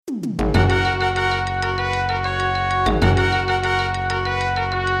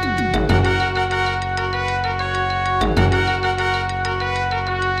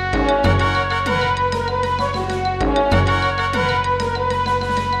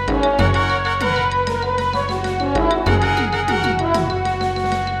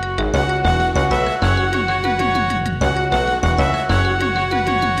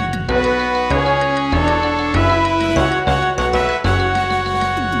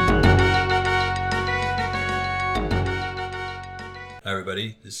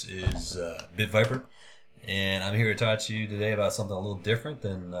everybody. This is Bit Viper, and I'm here to talk to you today about something a little different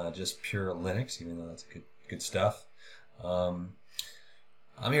than just pure Linux, even though that's good stuff. I'm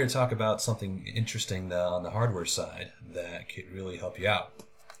here to talk about something interesting on the hardware side that could really help you out.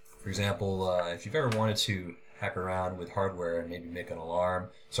 For example, if you've ever wanted to hack around with hardware and maybe make an alarm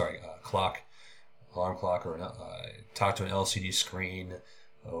clock, or talk to an LCD screen,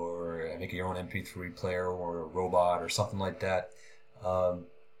 or make your own MP3 player or a robot or something like that.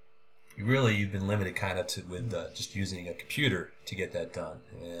 You've been limited kind of with just using a computer to get that done,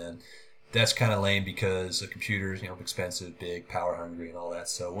 and that's kind of lame because a computer is expensive, big, power hungry, and all that.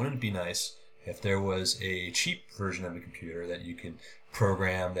 So wouldn't it be nice if there was a cheap version of a computer that you can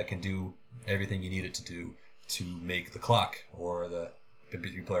program that can do everything you need it to do to make the clock or the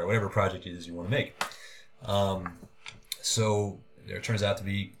MP3 player, whatever project it is you want to make. So there turns out to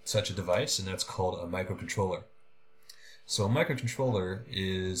be such a device, and that's called a microcontroller. So a microcontroller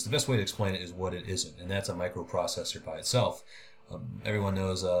is, the best way to explain it is what it isn't, and that's a microprocessor by itself. Everyone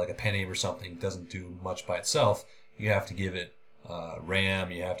knows like a Pentium or something doesn't do much by itself. You have to give it RAM,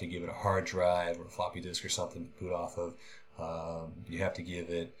 you have to give it a hard drive or a floppy disk or something to boot off of. You have to give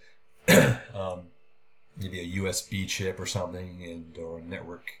it maybe a USB chip or something, or a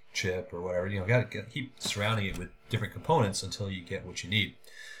network chip or whatever. You got to keep surrounding it with different components until you get what you need,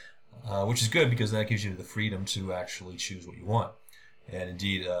 which is good because that gives you the freedom to actually choose what you want. And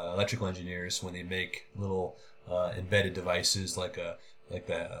indeed, electrical engineers, when they make little embedded devices like the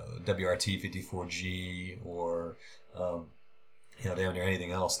WRT54G or damn near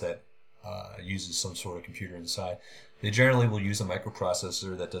anything else that uses some sort of computer inside, they generally will use a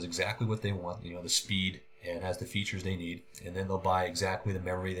microprocessor that does exactly what they want, the speed, and has the features they need, and then they'll buy exactly the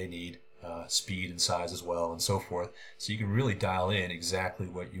memory they need, speed and size as well, and so forth. So you can really dial in exactly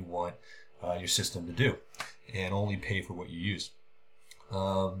what you want your system to do, and only pay for what you use.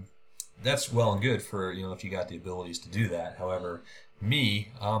 That's well and good for if you got the abilities to do that. However,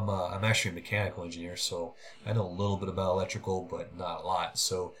 I'm actually a mechanical engineer, so I know a little bit about electrical, but not a lot.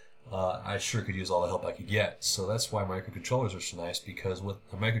 So I sure could use all the help I could get. So that's why microcontrollers are so nice, because what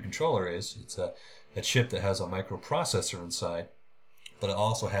a microcontroller is, it's a chip that has a microprocessor inside, but it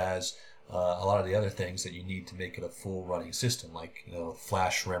also has a lot of the other things that you need to make it a full running system, like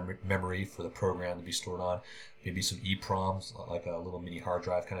flash memory for the program to be stored on, maybe some EEPROMs, like a little mini hard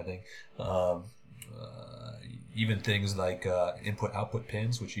drive kind of thing. Even things like input-output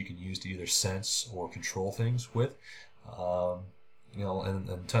pins, which you can use to either sense or control things with.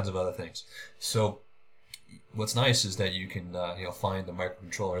 And tons of other things. So what's nice is that you can find the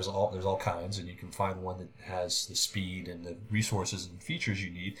microcontrollers. There's all kinds, and you can find one that has the speed and the resources and features you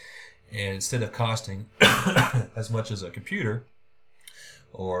need. And instead of costing as much as a computer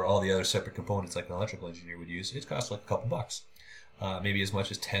or all the other separate components like an electrical engineer would use, it costs like a couple bucks. Maybe as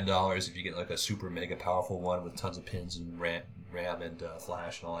much as $10 if you get like a super mega powerful one with tons of pins and RAM and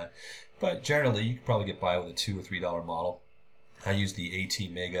flash and all that. But generally, you could probably get by with a $2 or $3 model. I use the AT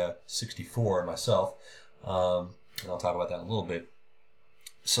Mega 64 myself, and I'll talk about that in a little bit.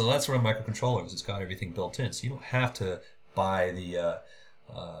 So that's what a microcontroller is. It's got everything built in, so you don't have to buy the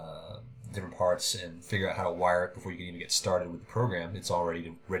different parts and figure out how to wire it before you can even get started with the program. It's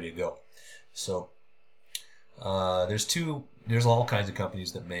already ready to go. So there's all kinds of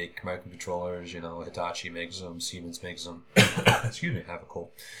companies that make microcontrollers. Hitachi makes them, Siemens makes them. Excuse me, I have a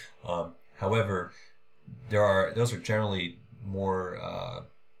cold. However, those are generally more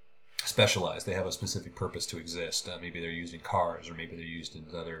specialized. They have a specific purpose to exist. Maybe they're used in cars, or maybe they're used in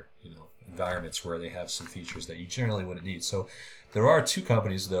other environments where they have some features that you generally wouldn't need. So there are two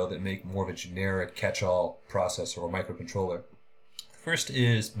companies though that make more of a generic catch-all processor or microcontroller. First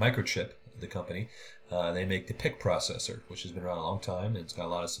is Microchip, the company. They make the PIC processor, which has been around a long time, and it's got a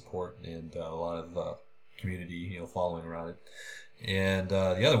lot of support and a lot of community following around it. And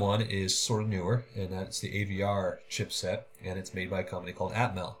the other one is sort of newer, and that's the AVR chipset, and it's made by a company called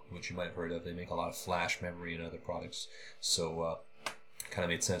Atmel, which you might have heard of. They make a lot of flash memory and other products, so kind of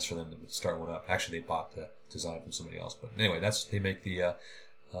made sense for them to start one up. Actually, they bought the design from somebody else, but anyway, they make the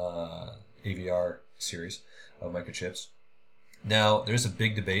AVR series of microchips. Now, there's a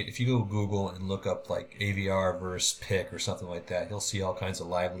big debate. If you go Google and look up like AVR versus PIC or something like that, you'll see all kinds of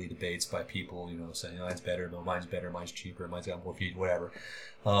lively debates by people, saying, mine's better, no, mine's better, mine's cheaper, mine's got more feet, whatever.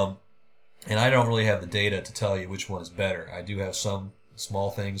 And I don't really have the data to tell you which one is better. I do have some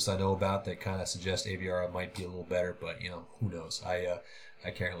small things I know about that kind of suggest AVR might be a little better, but, who knows? I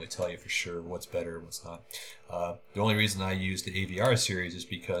can't really tell you for sure what's better and what's not. The only reason I use the AVR series is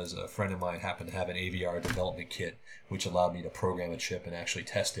because a friend of mine happened to have an AVR development kit, which allowed me to program a chip and actually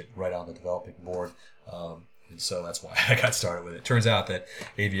test it right on the development board And so that's why I got started with it. Turns out that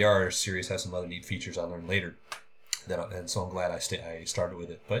AVR series has some other neat features I learned later. And so I'm glad I started with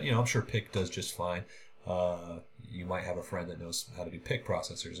it. But, I'm sure PIC does just fine. You might have a friend that knows how to do PIC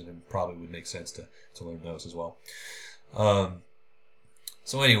processors, and it probably would make sense to learn those as well.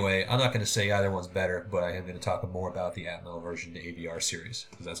 So anyway, I'm not going to say either one's better, but I am going to talk more about the Atmel version AVR series,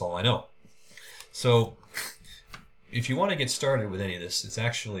 because that's all I know. So if you want to get started with any of this, it's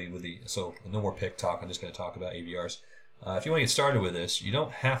actually so no more PIC talk, I'm just going to talk about AVRs. If you want to get started with this, you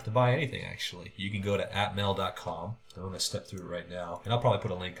don't have to buy anything, actually. You can go to atmel.com. I'm going to step through it right now, and I'll probably put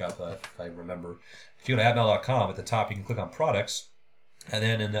a link up if I remember. If you go to atmel.com, at the top you can click on Products, and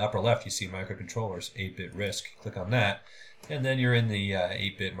then in the upper left you see Microcontrollers, 8-bit RISC. Click on that, and then you're in the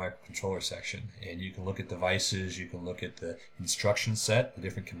 8-bit microcontroller section, and you can look at devices, you can look at the instruction set, the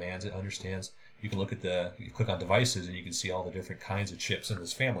different commands it understands. You can look at you click on devices, and you can see all the different kinds of chips in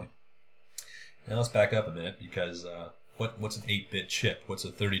this family. Now let's back up a minute, because what's an 8-bit chip? What's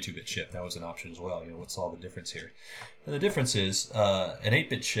a 32-bit chip? That was an option as well. What's all the difference here? And the difference is an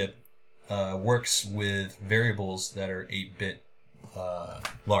 8-bit chip works with variables that are 8-bit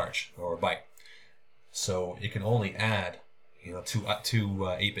large, or byte. So it can only add two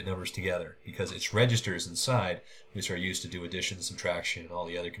 8-bit numbers together, because its registers inside, which are used to do addition, subtraction, and all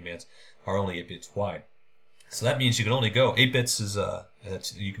the other commands, are only 8 bits wide. So that means you can only go 8 bits is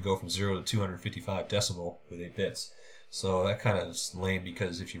you can go from 0 to 255 decimal with 8 bits. So that kind of is lame,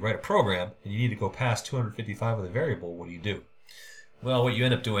 because if you write a program and you need to go past 255 with a variable, what do? Well, what you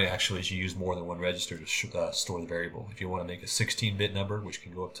end up doing actually is you use more than one register to store the variable. If you want to make a 16-bit number, which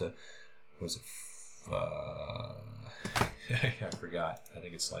can go up to, I forgot. I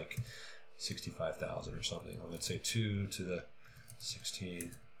think it's like 65,000 or something. I'm going to say 2 to the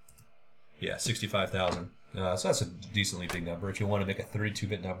 16. Yeah, 65,000. So that's a decently big number. If you want to make a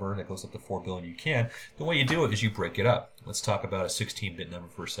 32-bit number that goes up to 4 billion, you can. The way you do it is you break it up. Let's talk about a 16-bit number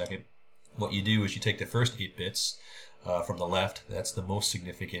for a second. What you do is you take the first 8 bits from the left. That's the most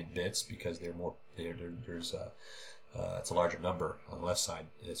significant bits, because they're more. It's a larger number on the left side.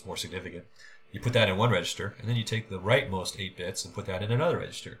 It's more significant. You put that in one register, and then you take the rightmost 8 bits and put that in another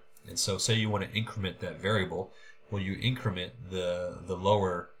register. And so, say you want to increment that variable. Well, you increment the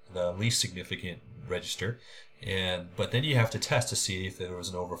least significant register, but then you have to test to see if there was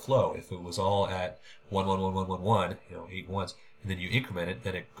an overflow. If it was all at 1111111, 8 ones, and then you increment it,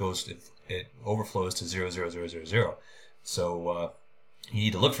 then it overflows to 00000. So you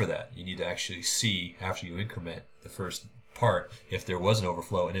need to look for that. You need to actually see, after you increment the first part, if there was an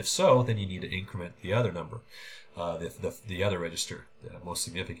overflow, and if so, then you need to increment the other number, the other register, the most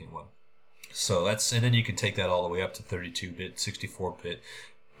significant one. So and then you can take that all the way up to 32-bit, 64-bit.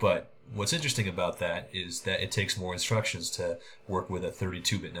 But what's interesting about that is that it takes more instructions to work with a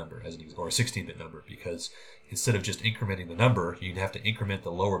 32-bit number or a 16-bit number, because instead of just incrementing the number, you'd have to increment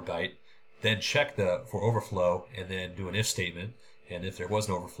the lower byte, then check for overflow, and then do an if statement. And if there was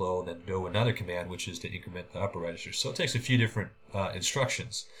an overflow, then do another command, which is to increment the upper register. So it takes a few different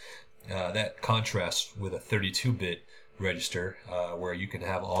instructions. That contrasts with a 32-bit register, where you can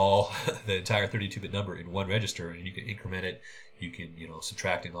have the entire 32-bit number in one register, and you can increment it, you can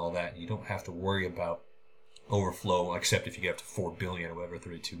subtract it and all that, and you don't have to worry about overflow, except if you get up to 4 billion or whatever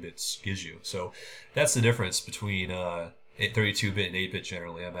 32 bits gives you. So that's the difference between 32-bit and 8-bit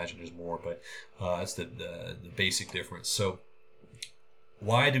generally. I imagine there's more, but that's the basic difference. So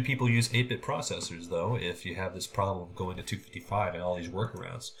why do people use 8-bit processors, though, if you have this problem of going to 255 and all these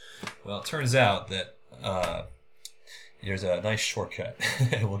workarounds? Well, it turns out that there's a nice shortcut,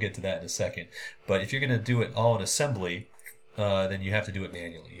 and we'll get to that in a second. But if you're going to do it all in assembly, then you have to do it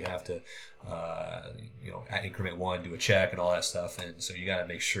manually. You have to, increment 1, do a check, and all that stuff. And so you got to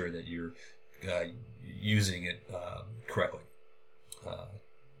make sure that you're using it correctly.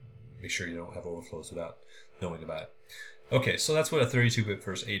 Make sure you don't have overflows without knowing about it. Okay, so that's what a 32-bit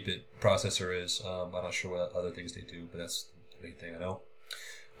versus 8-bit processor is. I'm not sure what other things they do, but that's the main thing I know.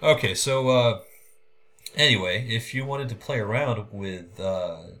 Okay, so anyway, if you wanted to play around with,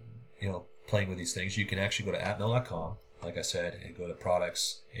 playing with these things, you can actually go to atmel.com, like I said, and go to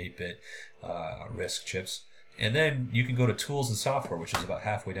Products, 8-bit, RISC chips. And then you can go to Tools and Software, which is about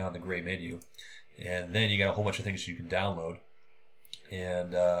halfway down the gray menu. And then you got a whole bunch of things you can download.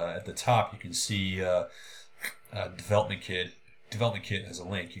 And at the top, you can see Development Kit. Development Kit has a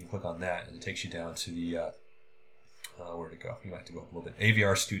link. You can click on that, and it takes you down to the where'd it go? You might have to go up a little bit.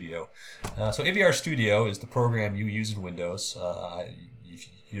 AVR Studio. So AVR Studio is the program you use in Windows.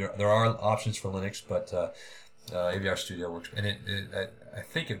 There are options for Linux, but AVR Studio works, and I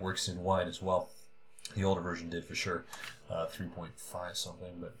think it works in Wine as well. The older version did for sure, 3.5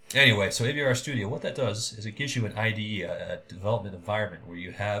 something. But anyway, so HPR Studio, what that does is it gives you an IDE, a development environment where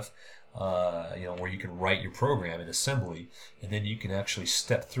you have, where you can write your program in assembly, and then you can actually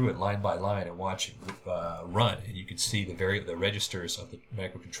step through it line by line and watch it run, and you can see the registers of the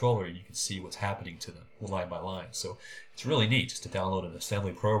microcontroller, and you can see what's happening to them line by line. So it's really neat just to download an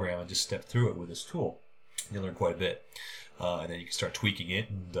assembly program and just step through it with this tool. You'll learn quite a bit. And then you can start tweaking it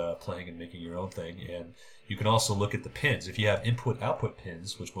and playing and making your own thing. And you can also look at the pins. If you have input-output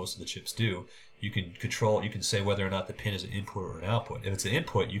pins, which most of the chips do, you can say whether or not the pin is an input or an output. If it's an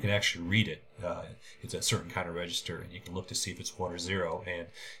input, you can actually read it. It's a certain kind of register, and you can look to see if it's 1 or 0, and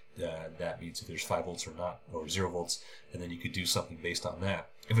that means if there's 5 volts or not, or 0 volts, and then you could do something based on that.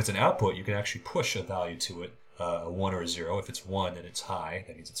 If it's an output, you can actually push a value to it, a 1 or a 0. If it's 1, then it's high.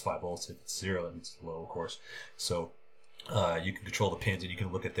 That means it's 5 volts. If it's 0, then it's low, of course. So you can control the pins, and you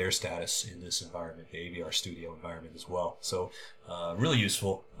can look at their status in this environment, the AVR Studio environment as well. So really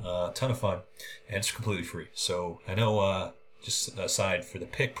useful, ton of fun, and it's completely free. So I know, just aside for the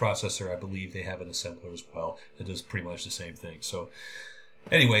PIC processor, I believe they have an assembler as well that does pretty much the same thing. So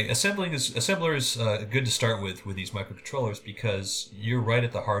anyway, assembler is good to start with these microcontrollers because you're right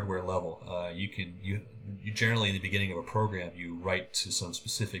at the hardware level. You generally in the beginning of a program you write to some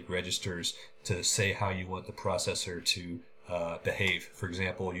specific registers to say how you want the processor to behave. For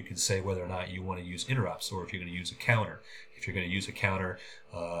example, you can say whether or not you want to use interrupts, or if you're going to use a counter. If you're going to use a counter,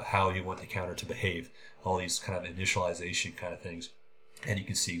 how you want the counter to behave. All these kind of initialization kind of things, and you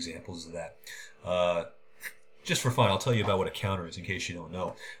can see examples of that. Just for fun, I'll tell you about what a counter is in case you don't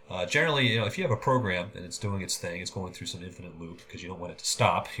know. Generally, if you have a program and it's doing its thing, it's going through some infinite loop because you don't want it to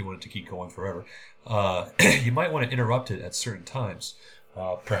stop. You want it to keep going forever. You might want to interrupt it at certain times.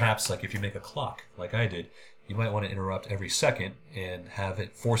 Perhaps, like if you make a clock, like I did, you might want to interrupt every second and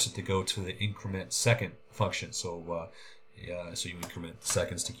force it to go to the increment second function. So you increment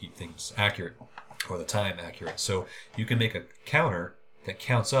seconds to keep things accurate, or the time accurate. So you can make a counter that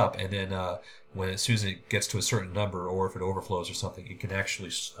counts up, and then as soon as it gets to a certain number, or if it overflows or something, it can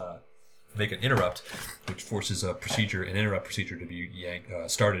actually make an interrupt, which forces an interrupt procedure to be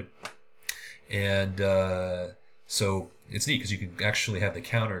started. And so it's neat because you can actually have the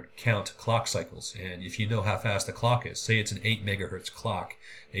counter count clock cycles. And if you know how fast the clock is, say it's an 8 megahertz clock,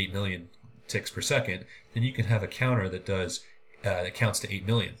 8 million ticks per second, then you can have a counter that counts to 8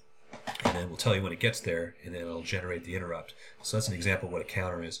 million. And then we'll tell you when it gets there, and then it'll generate the interrupt. So that's an example of what a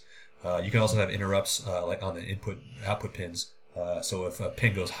counter is. You can also have interrupts like on the input-output pins. So if a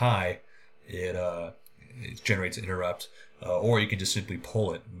pin goes high, it generates an interrupt. Or you can just simply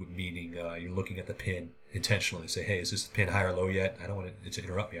pull it, meaning you're looking at the pin intentionally. Say, hey, is this pin high or low yet? I don't want it to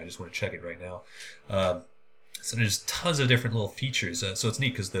interrupt me. I just want to check it right now. So there's tons of different little features. So it's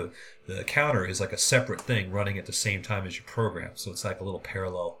neat because the counter is like a separate thing running at the same time as your program. So it's like a little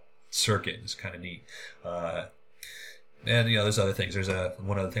parallel circuit. It's kind of neat. And there's other things. There's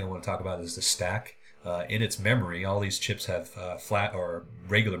one other thing I want to talk about is the stack. In its memory, all these chips have flat or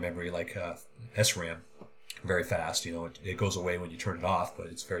regular memory, like SRAM, very fast. It goes away when you turn it off, but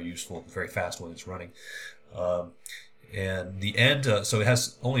it's very useful, very fast when it's running. And the end, so it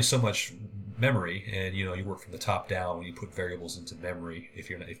has only so much memory, and you work from the top down when you put variables into memory.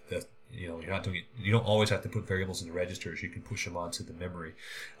 You're not doing it. You don't always have to put variables into registers. You can push them onto the memory,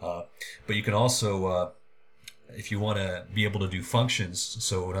 but you can also, if you want to be able to do functions.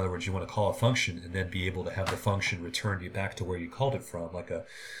 So in other words, you want to call a function and then be able to have the function return you back to where you called it from, like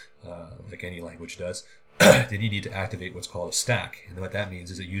any language does. Then you need to activate what's called a stack. And what that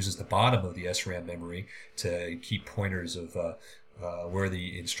means is it uses the bottom of the SRAM memory to keep pointers of where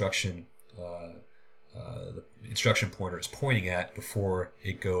the instruction pointer is pointing at before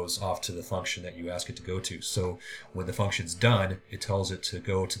it goes off to the function that you ask it to go to. So when the function's done, it tells it to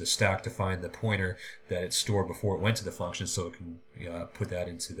go to the stack to find the pointer that it stored before it went to the function, so it can put that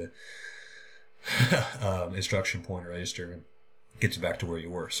into the instruction pointer register and gets you back to where you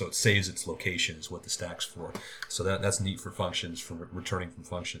were. So it saves its location is what the stack's for. So that's neat for functions, for returning from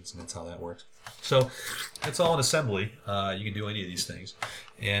functions, and that's how that works. So it's all in assembly. You can do any of these things.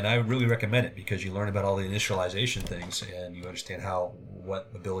 And I really recommend it because you learn about all the initialization things and you understand what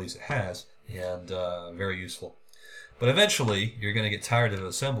abilities it has, and very useful. But eventually you're going to get tired of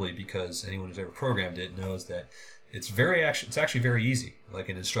assembly because anyone who's ever programmed it knows that it's actually very easy. Like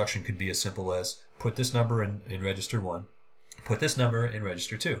an instruction could be as simple as put this number in register 1, put this number in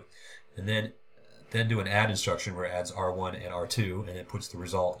register 2, and then do an add instruction where it adds R1 and R2 and it puts the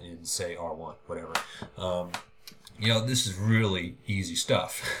result in, say, R1, whatever. This is really easy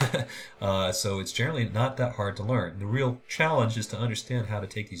stuff. So it's generally not that hard to learn. The real challenge is to understand how to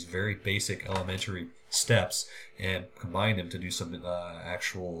take these very basic elementary steps and combine them to do some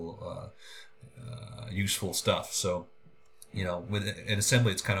actual useful stuff. So, with an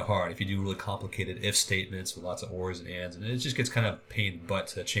assembly, it's kind of hard. If you do really complicated if statements with lots of ors and ands, and it just gets kind of pain in the butt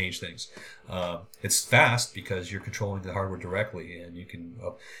to change things. It's fast because you're controlling the hardware directly, and you can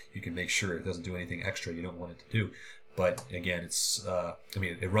make sure it doesn't do anything extra you don't want it to do. But again,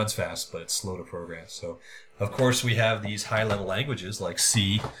 it runs fast, but it's slow to program. So, of course, we have these high-level languages like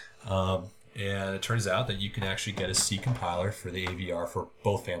C, and it turns out that you can actually get a C compiler for the AVR for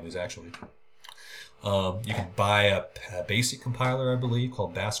both families, actually. You can buy a basic compiler, I believe,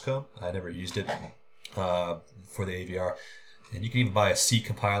 called Basco. I never used it for the AVR. And you can even buy a C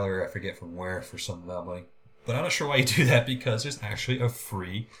compiler, I forget from where, for some amount of money. But I'm not sure why you do that, because there's actually a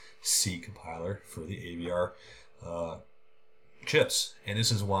free C compiler for the AVR chips. And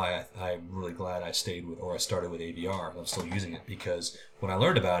this is why I'm really glad I started with AVR. I'm still using it, because when I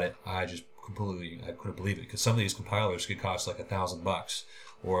learned about it, I couldn't believe it, because some of these compilers could cost like $1,000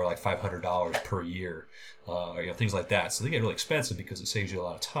 or like $500 per year, or things like that. So they get really expensive because it saves you a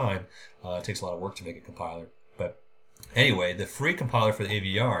lot of time. It takes a lot of work to make a compiler. But anyway, the free compiler for the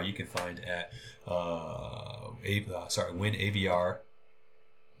AVR you can find at WinAVR,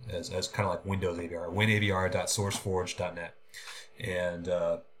 as kind of like Windows AVR, winavr.sourceforge.net, and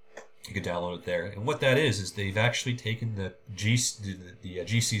you can download it there. And what that is they've actually taken the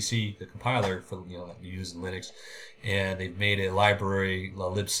GCC, the compiler for that you use in Linux, and they've made a library, a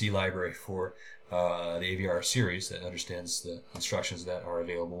libc library for the AVR series that understands the instructions that are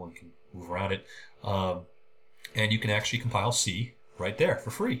available and can move around it. And you can actually compile C right there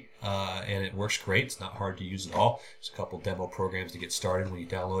for free, and it works great. It's not hard to use at all. There's a couple demo programs to get started when you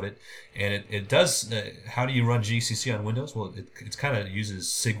download it, and it does. How do you run GCC on Windows? Well, it kind of uses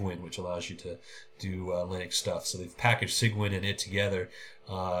Cygwin, which allows you to do Linux stuff. So they've packaged Cygwin and it together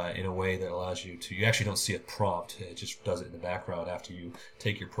in a way that allows you to. You actually don't see a prompt. It just does it in the background after you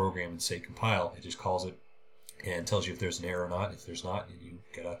take your program and say compile. It just calls it and tells you if there's an error or not. If there's not, you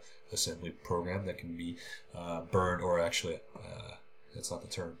get a assembly program that can be burned, or actually that's not the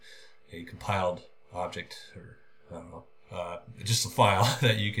term, a compiled object, or I don't know, just a file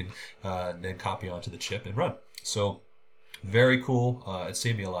that you can then copy onto the chip and run. So very cool. It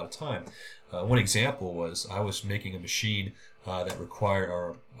saved me a lot of time. One example was I was making a machine that required,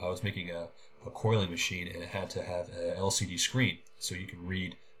 or I was making a coiling machine, and it had to have an LCD screen so you can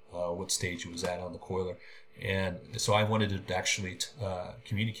read what stage it was at on the coiler. And so I wanted to actually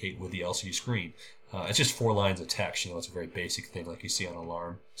communicate with the LCD screen. It's just 4 lines of text. It's a very basic thing like you see on an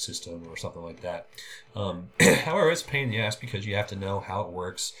alarm system or something like that. However, it's a pain in the ass because you have to know how it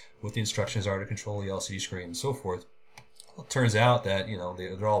works, what the instructions are to control the LCD screen, and so forth. Well, it turns out that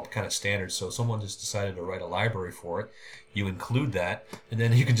they're all kind of standard, so someone just decided to write a library for it. You include that, and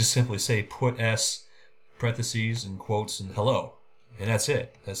then you can just simply say put S, parentheses, and quotes, and hello. And that's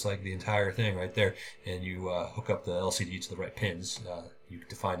it. That's like the entire thing right there. And you hook up the LCD to the right pins. You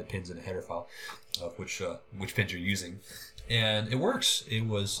define the pins in a header file of which pins you're using. And it works. It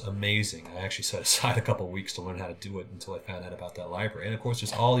was amazing. I actually set aside a couple of weeks to learn how to do it until I found out about that library. And of course,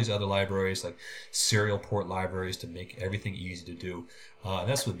 there's all these other libraries, like serial port libraries, to make everything easy to do. And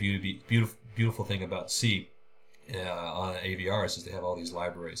that's the beautiful thing about C on AVRs, is they have all these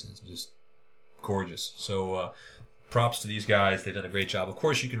libraries, and it's just gorgeous. So props to these guys. They've done a great job. Of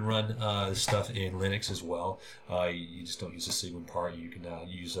course, you can run this stuff in Linux as well. You just don't use the Cygwin part. You can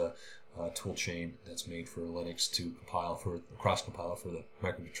use a tool chain that's made for Linux to cross-compile for the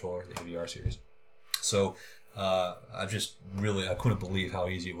microcontroller, the AVR series. So I couldn't believe how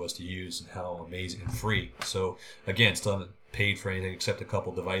easy it was to use and how amazing and free. So again, still haven't paid for anything except a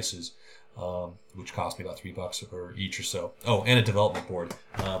couple devices, which cost me about $3 for each or so. Oh, and a development board.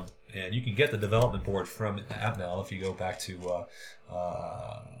 And you can get the development board from AppNow if you go back to,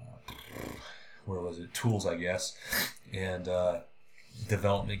 where was it? Tools, I guess. And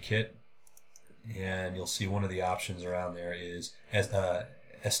development kit. And you'll see one of the options around there is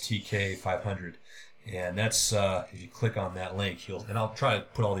STK 500. And that's, if you click on that link, and I'll try to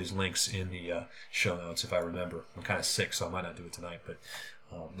put all these links in the show notes if I remember. I'm kind of sick, so I might not do it tonight, but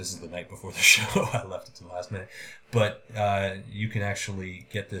this is the night before the show. I left it to the last minute. But you can actually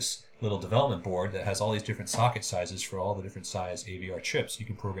get this little development board that has all these different socket sizes for all the different size AVR chips. You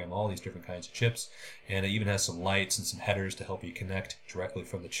can program all these different kinds of chips, and it even has some lights and some headers to help you connect directly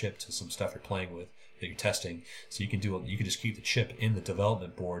from the chip to some stuff you're playing with that you're testing. So you can just keep the chip in the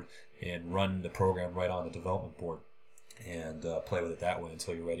development board and run the program right on the development board and play with it that way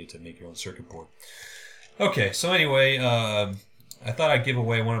until you're ready to make your own circuit board. Okay, so anyway, I thought I'd give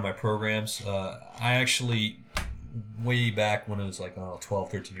away one of my programs. I actually way back when I was like, I don't know,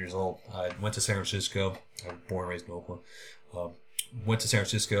 12, 13 years old. I went to San Francisco. I was born and raised in Oakland. Went to San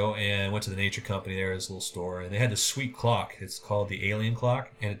Francisco and went to the Nature Company there, this little store, and they had this sweet clock. It's called the Alien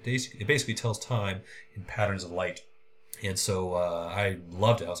Clock, and it basically tells time in patterns of light. And so I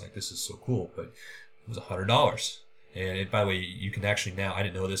loved it. I was like, this is so cool, but it was $100. And by the way, you can actually now, I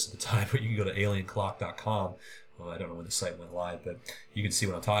didn't know this at the time, but you can go to alienclock.com. Well, I don't know when the site went live, but you can see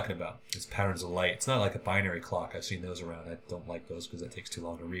what I'm talking about. It's patterns of light. It's not like a binary clock. I've seen those around. I don't like those because that takes too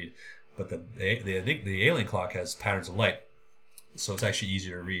long to read. But the Alien Clock has patterns of light. So it's actually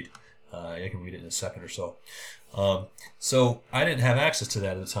easier to read. I can read it in a second or so. So I didn't have access to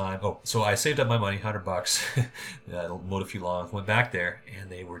that at the time. So I saved up my money, $100. Mowed a few lawns, went back there, and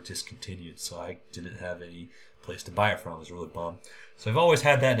they were discontinued. So I didn't have any place to buy it from. I was really bummed. So I've always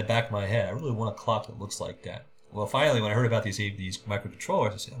had that in the back of my head. I really want a clock that looks like that. Well, finally, when I heard about these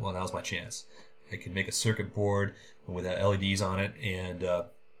microcontrollers, I said, well, now's my chance. I can make a circuit board with LEDs on it, and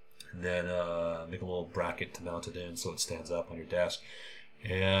then make a little bracket to mount it in so it stands up on your desk.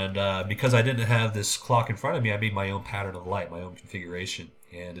 And because I didn't have this clock in front of me, I made my own pattern of light, my own configuration.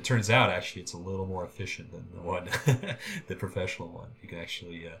 And it turns out, actually, it's a little more efficient than the one, the professional one. You can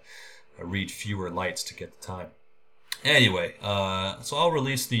actually read fewer lights to get the time. Anyway, so I'll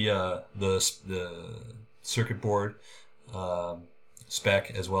release the circuit board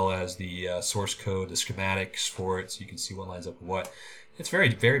spec as well as the source code, the schematics for it, so you can see what lines up with what. It's very,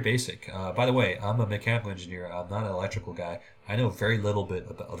 very basic. By the way, I'm a mechanical engineer. I'm not an electrical guy. I know very little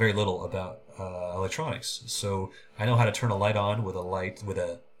about electronics. So I know how to turn a light on with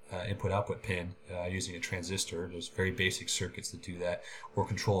a input-output pin using a transistor. There's very basic circuits that do that, or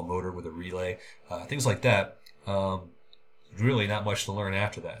control a motor with a relay, things like that. Really, not much to learn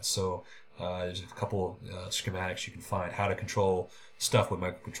after that. So there's a couple schematics you can find how to control stuff with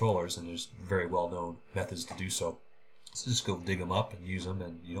microcontrollers, and there's very well-known methods to do so. So just go dig them up and use them,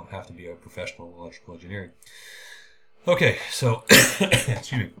 and you don't have to be a professional in electrical engineering. Okay, so,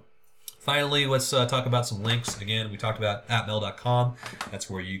 excuse me. Finally, let's talk about some links. Again, we talked about atmel.com. That's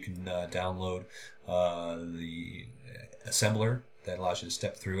where you can download the assembler that allows you to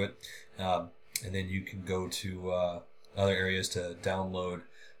step through it. And then you can go to other areas to download.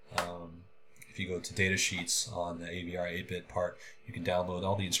 If you go to data sheets on the AVR 8-bit part, you can download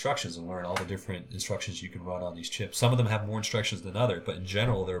all the instructions and learn all the different instructions you can run on these chips. Some of them have more instructions than others, but in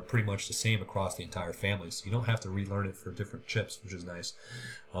general, they're pretty much the same across the entire family. So you don't have to relearn it for different chips, which is nice.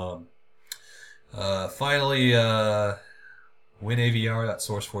 Finally,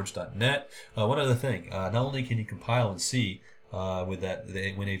 winavr.sourceforge.net. One other thing, not only can you compile in C with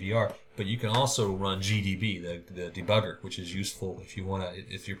the WinAVR, but you can also run GDB, the debugger, which is useful if you want to.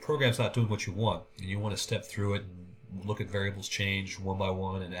 If your program's not doing what you want, and you want to step through it and look at variables change one by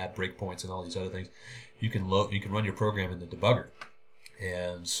one and add breakpoints and all these other things, you can run your program in the debugger,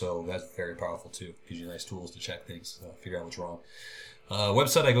 and so that's very powerful too. Gives you nice tools to check things, figure out what's wrong.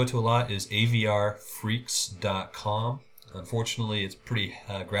 Website I go to a lot is avrfreaks.com. Unfortunately, it's pretty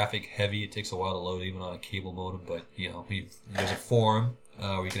graphic heavy. It takes a while to load even on a cable modem, but there's a forum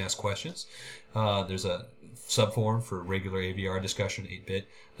where you can ask questions. There's a subforum for regular AVR discussion, 8-bit,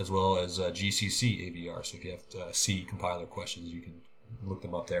 as well as GCC AVR. So if you have C compiler questions, you can look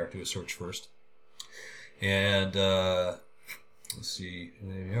them up there, do a search first. And let's see,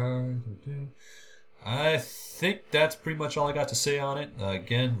 AVR. I think that's pretty much all I got to say on it.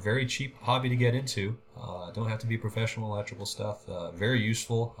 Again, very cheap hobby to get into. Don't have to be professional electrical stuff. Very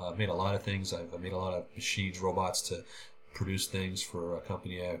useful. I've made a lot of things. I've made a lot of machines, robots to produce things for a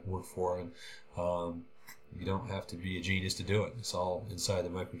company I work for. And you don't have to be a genius to do it. It's all inside the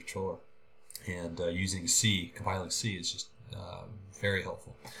microcontroller. And using C, compiling C is just very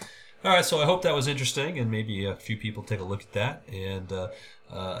helpful. All right, so I hope that was interesting, and maybe a few people take a look at that. And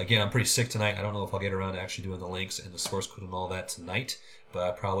again, I'm pretty sick tonight. I don't know if I'll get around to actually doing the links and the source code and all that tonight, but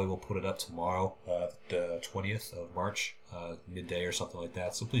I probably will put it up tomorrow, the 20th of March, midday or something like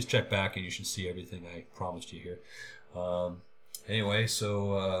that. So please check back, and you should see everything I promised you here. Anyway,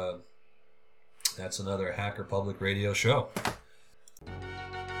 so that's another Hacker Public Radio show.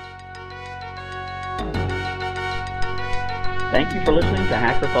 Thank you for listening to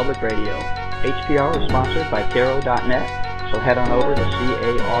Hacker Public Radio. HPR is sponsored by Caro.net, so head on over to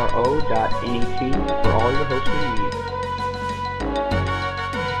caro.net for all your hosting needs.